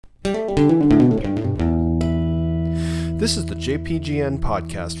This is the JPGN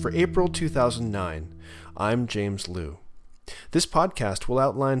podcast for April 2009. I'm James Liu. This podcast will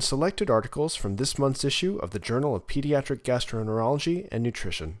outline selected articles from this month's issue of the Journal of Pediatric Gastroenterology and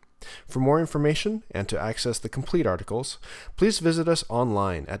Nutrition. For more information and to access the complete articles, please visit us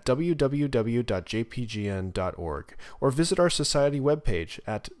online at www.jpgn.org or visit our society webpage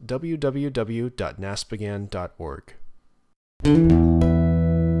at www.naspagan.org.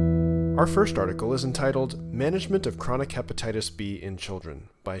 Our first article is entitled Management of Chronic Hepatitis B in Children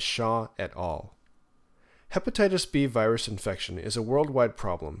by Shaw et al. Hepatitis B virus infection is a worldwide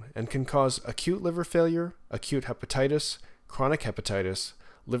problem and can cause acute liver failure, acute hepatitis, chronic hepatitis,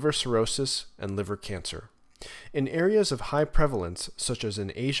 liver cirrhosis, and liver cancer. In areas of high prevalence, such as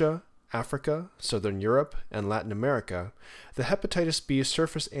in Asia, Africa, Southern Europe, and Latin America, the hepatitis B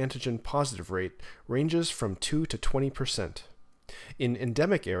surface antigen positive rate ranges from 2 to 20%. In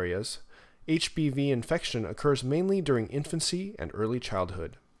endemic areas, HBV infection occurs mainly during infancy and early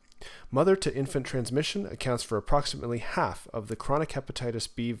childhood. Mother-to-infant transmission accounts for approximately half of the chronic hepatitis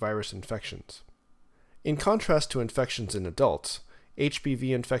B virus infections. In contrast to infections in adults,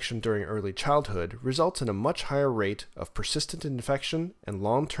 HBV infection during early childhood results in a much higher rate of persistent infection and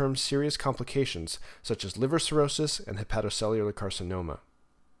long-term serious complications such as liver cirrhosis and hepatocellular carcinoma.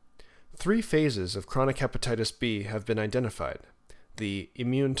 3 phases of chronic hepatitis B have been identified: the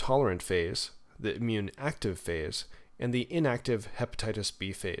immune-tolerant phase, the immune-active phase, and the inactive hepatitis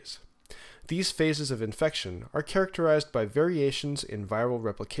B phase. These phases of infection are characterized by variations in viral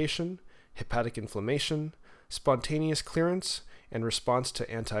replication, hepatic inflammation, spontaneous clearance, and response to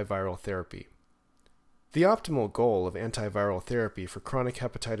antiviral therapy. The optimal goal of antiviral therapy for chronic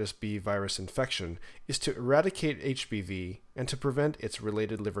hepatitis B virus infection is to eradicate HBV and to prevent its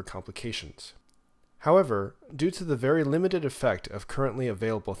related liver complications. However, due to the very limited effect of currently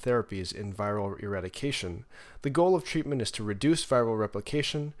available therapies in viral eradication, the goal of treatment is to reduce viral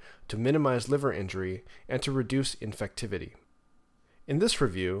replication, to minimize liver injury, and to reduce infectivity. In this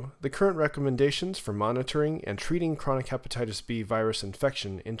review, the current recommendations for monitoring and treating chronic hepatitis B virus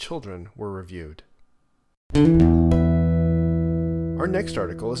infection in children were reviewed. Our next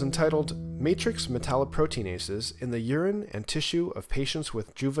article is entitled Matrix Metalloproteinases in the Urine and Tissue of Patients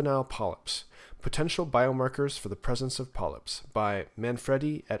with Juvenile Polyps, Potential Biomarkers for the Presence of Polyps by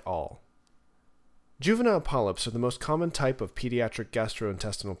Manfredi et al. Juvenile polyps are the most common type of pediatric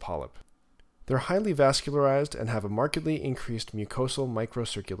gastrointestinal polyp. They're highly vascularized and have a markedly increased mucosal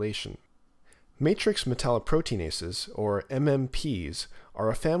microcirculation. Matrix metalloproteinases, or MMPs, are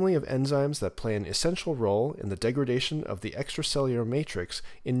a family of enzymes that play an essential role in the degradation of the extracellular matrix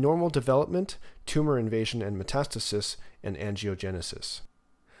in normal development, tumor invasion and metastasis, and angiogenesis.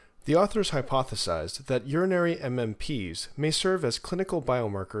 The authors hypothesized that urinary MMPs may serve as clinical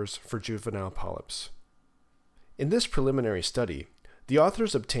biomarkers for juvenile polyps. In this preliminary study, the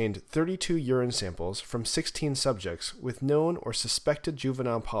authors obtained 32 urine samples from 16 subjects with known or suspected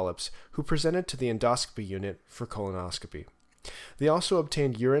juvenile polyps who presented to the endoscopy unit for colonoscopy. They also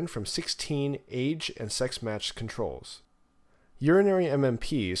obtained urine from 16 age and sex-matched controls. Urinary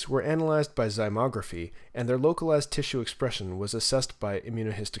MMPs were analyzed by zymography, and their localized tissue expression was assessed by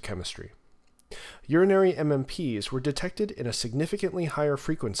immunohistochemistry. Urinary MMPs were detected in a significantly higher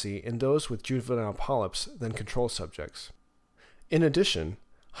frequency in those with juvenile polyps than control subjects. In addition,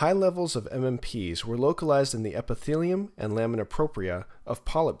 high levels of MMPs were localized in the epithelium and lamina propria of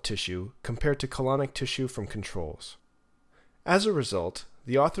polyp tissue compared to colonic tissue from controls. As a result,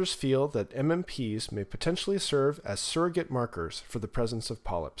 the authors feel that MMPs may potentially serve as surrogate markers for the presence of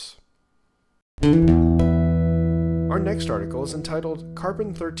polyps. Our next article is entitled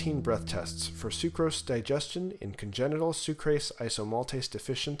Carbon-13 Breath Tests for Sucrose Digestion in Congenital Sucrase Isomaltase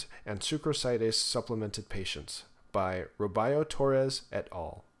Deficient and Sucrosidase Supplemented Patients by Robayo Torres et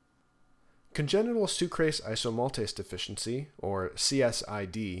al. Congenital sucrase isomaltase deficiency, or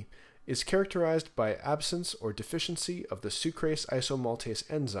CSID, is characterized by absence or deficiency of the sucrase isomaltase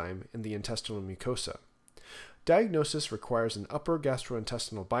enzyme in the intestinal mucosa. Diagnosis requires an upper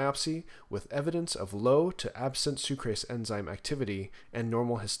gastrointestinal biopsy with evidence of low to absent sucrase enzyme activity and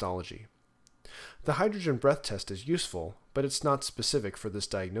normal histology. The hydrogen breath test is useful, but it's not specific for this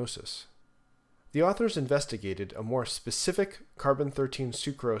diagnosis. The authors investigated a more specific carbon-13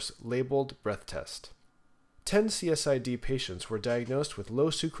 sucrose labeled breath test. 10 CSID patients were diagnosed with low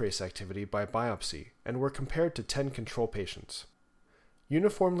sucrase activity by biopsy and were compared to 10 control patients.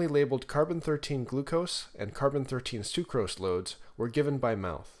 Uniformly labeled carbon-13 glucose and carbon-13 sucrose loads were given by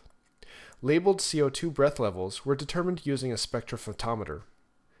mouth. Labeled CO2 breath levels were determined using a spectrophotometer.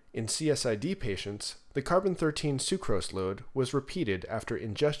 In CSID patients, the carbon-13 sucrose load was repeated after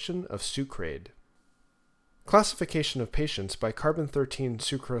ingestion of Sucrade. Classification of patients by carbon-13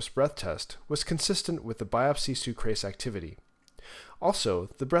 sucrose breath test was consistent with the biopsy sucrase activity. Also,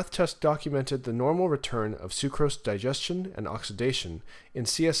 the breath test documented the normal return of sucrose digestion and oxidation in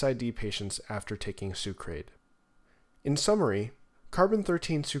CSID patients after taking Sucrade. In summary,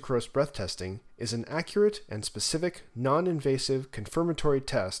 carbon-13 sucrose breath testing is an accurate and specific non-invasive confirmatory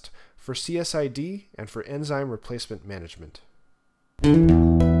test for CSID and for enzyme replacement management.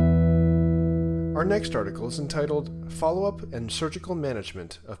 Our next article is entitled Follow-up and Surgical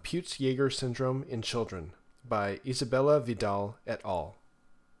Management of Peutz-Jeghers Syndrome in Children by Isabella Vidal et al.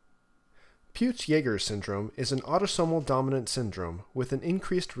 Peutz-Jeghers syndrome is an autosomal dominant syndrome with an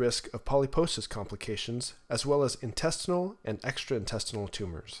increased risk of polyposis complications as well as intestinal and extraintestinal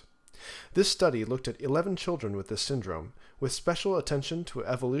tumors. This study looked at 11 children with this syndrome, with special attention to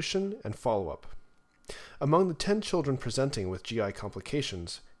evolution and follow-up. Among the 10 children presenting with GI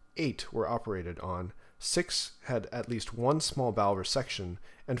complications, 8 were operated on, 6 had at least one small bowel resection,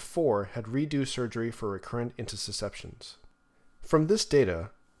 and 4 had redo surgery for recurrent intussusceptions. From this data,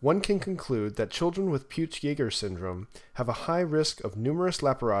 one can conclude that children with Peutz-Jeghers syndrome have a high risk of numerous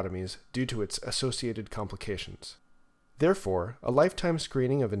laparotomies due to its associated complications. Therefore, a lifetime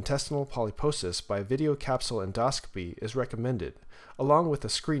screening of intestinal polyposis by video capsule endoscopy is recommended, along with a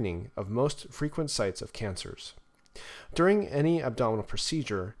screening of most frequent sites of cancers. During any abdominal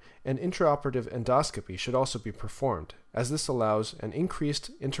procedure, an intraoperative endoscopy should also be performed, as this allows an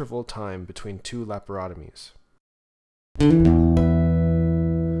increased interval time between two laparotomies.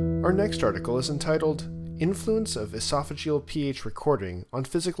 Our next article is entitled Influence of Esophageal pH Recording on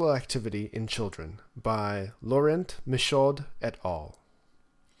Physical Activity in Children by Laurent Michaud et al.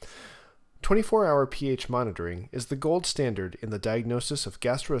 24-hour pH monitoring is the gold standard in the diagnosis of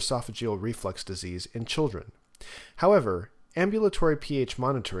gastroesophageal reflux disease in children. However, ambulatory pH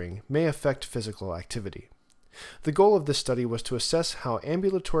monitoring may affect physical activity. The goal of this study was to assess how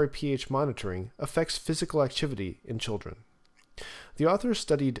ambulatory pH monitoring affects physical activity in children. The authors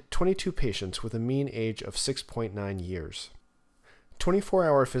studied 22 patients with a mean age of 6.9 years.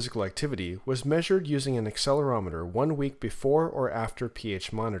 24-hour physical activity was measured using an accelerometer 1 week before or after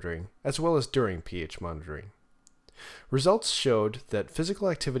pH monitoring, as well as during pH monitoring. Results showed that physical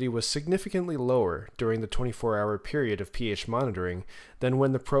activity was significantly lower during the 24-hour period of pH monitoring than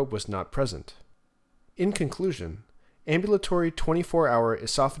when the probe was not present. In conclusion, ambulatory 24-hour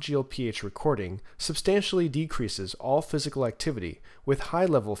esophageal pH recording substantially decreases all physical activity, with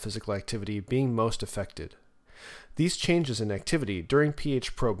high-level physical activity being most affected. These changes in activity during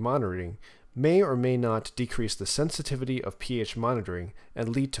pH probe monitoring may or may not decrease the sensitivity of pH monitoring and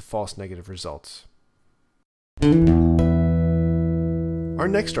lead to false negative results. Our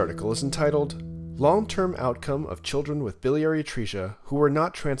next article is entitled Long-Term Outcome of Children with Biliary Atresia Who Were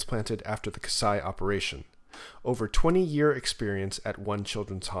Not Transplanted After the Kasai Operation, Over 20-Year Experience at One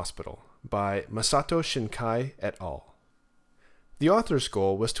Children's Hospital by Masato Shinkai et al. The author's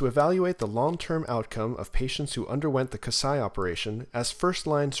goal was to evaluate the long-term outcome of patients who underwent the Kasai operation as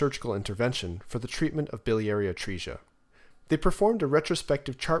first-line surgical intervention for the treatment of biliary atresia. They performed a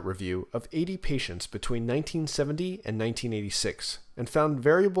retrospective chart review of 80 patients between 1970 and 1986 and found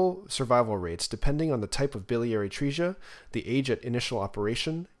variable survival rates depending on the type of biliary atresia, the age at initial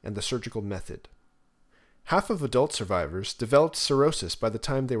operation, and the surgical method. Half of adult survivors developed cirrhosis by the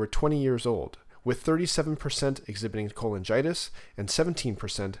time they were 20 years old, with 37% exhibiting cholangitis and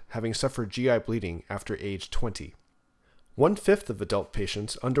 17% having suffered GI bleeding after age 20. 1/5 of adult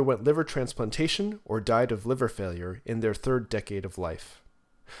patients underwent liver transplantation or died of liver failure in their third decade of life.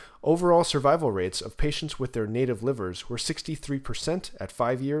 Overall survival rates of patients with their native livers were 63% at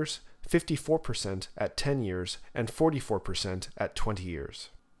 5 years, 54% at 10 years, and 44% at 20 years.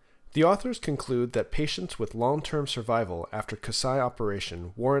 The authors conclude that patients with long-term survival after Kasai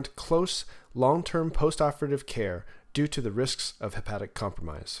operation warrant close, long-term postoperative care due to the risks of hepatic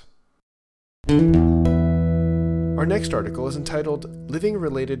compromise. Our next article is entitled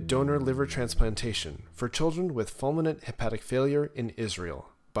Living-Related Donor Liver Transplantation for Children with Fulminant Hepatic Failure in Israel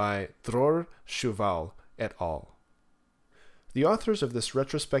by Dror Shuval et al. The authors of this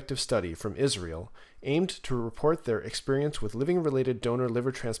retrospective study from Israel aimed to report their experience with living-related donor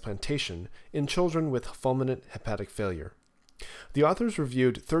liver transplantation in children with fulminant hepatic failure. The authors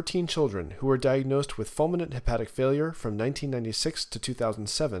reviewed 13 children who were diagnosed with fulminant hepatic failure from 1996 to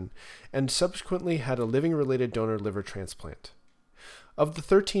 2007 and subsequently had a living-related donor liver transplant. Of the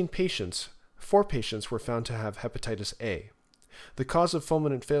 13 patients, 4 patients were found to have hepatitis A. The cause of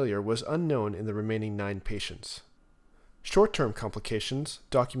fulminant failure was unknown in the remaining 9 patients. Short-term complications,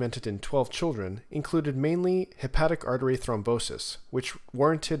 documented in 12 children, included mainly hepatic artery thrombosis, which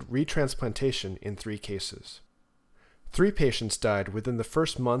warranted retransplantation in 3 cases. 3 patients died within the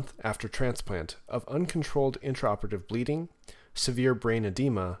first month after transplant of uncontrolled intraoperative bleeding, severe brain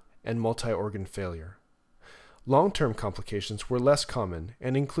edema, and multi-organ failure. Long-term complications were less common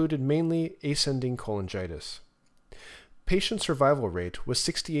and included mainly ascending cholangitis. Patient survival rate was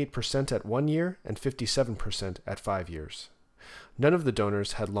 68% at 1 year and 57% at 5 years. None of the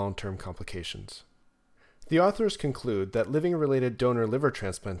donors had long-term complications. The authors conclude that living-related donor liver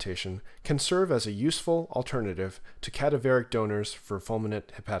transplantation can serve as a useful alternative to cadaveric donors for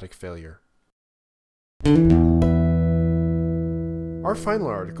fulminant hepatic failure. Our final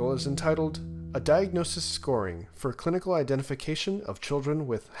article is entitled A Diagnosis Scoring for Clinical Identification of Children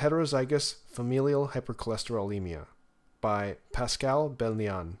with Heterozygous Familial Hypercholesterolemia by Pascal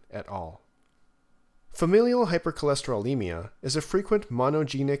Belnian et al. Familial hypercholesterolemia is a frequent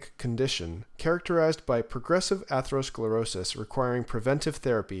monogenic condition characterized by progressive atherosclerosis requiring preventive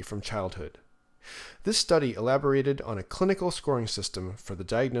therapy from childhood. This study elaborated on a clinical scoring system for the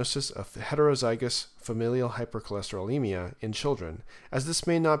diagnosis of heterozygous familial hypercholesterolemia in children, as this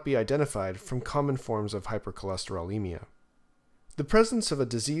may not be identified from common forms of hypercholesterolemia. The presence of a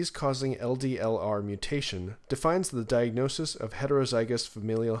disease-causing LDLR mutation defines the diagnosis of heterozygous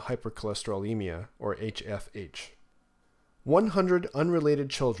familial hypercholesterolemia, or HFH. 100 unrelated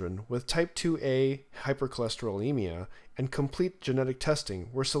children with type 2A hypercholesterolemia and complete genetic testing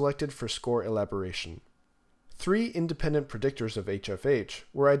were selected for score elaboration. 3 independent predictors of HFH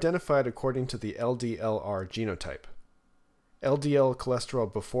were identified according to the LDLR genotype: LDL cholesterol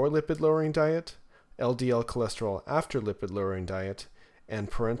before lipid-lowering diet, LDL cholesterol after lipid-lowering diet,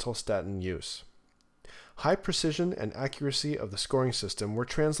 and parental statin use. High precision and accuracy of the scoring system were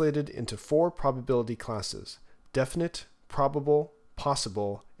translated into 4 probability classes: definite, probable,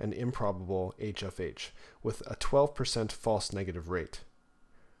 possible, and improbable HFH, with a 12% false negative rate.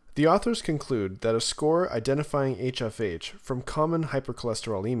 The authors conclude that a score identifying HFH from common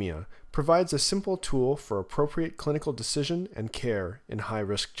hypercholesterolemia provides a simple tool for appropriate clinical decision and care in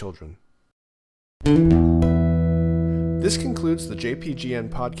high-risk children. This concludes the JPGN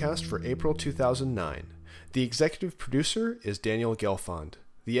podcast for April 2009. The executive producer is Daniel Gelfond.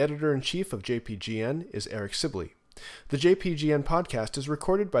 The editor-in-chief of JPGN is Eric Sibley. The JPGN podcast is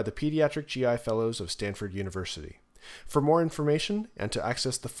recorded by the Pediatric GI Fellows of Stanford University. For more information and to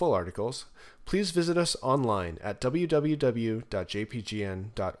access the full articles, please visit us online at www.jpgn.org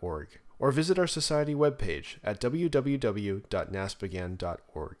or visit our society webpage at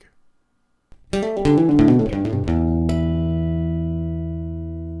www.nasbegin.org.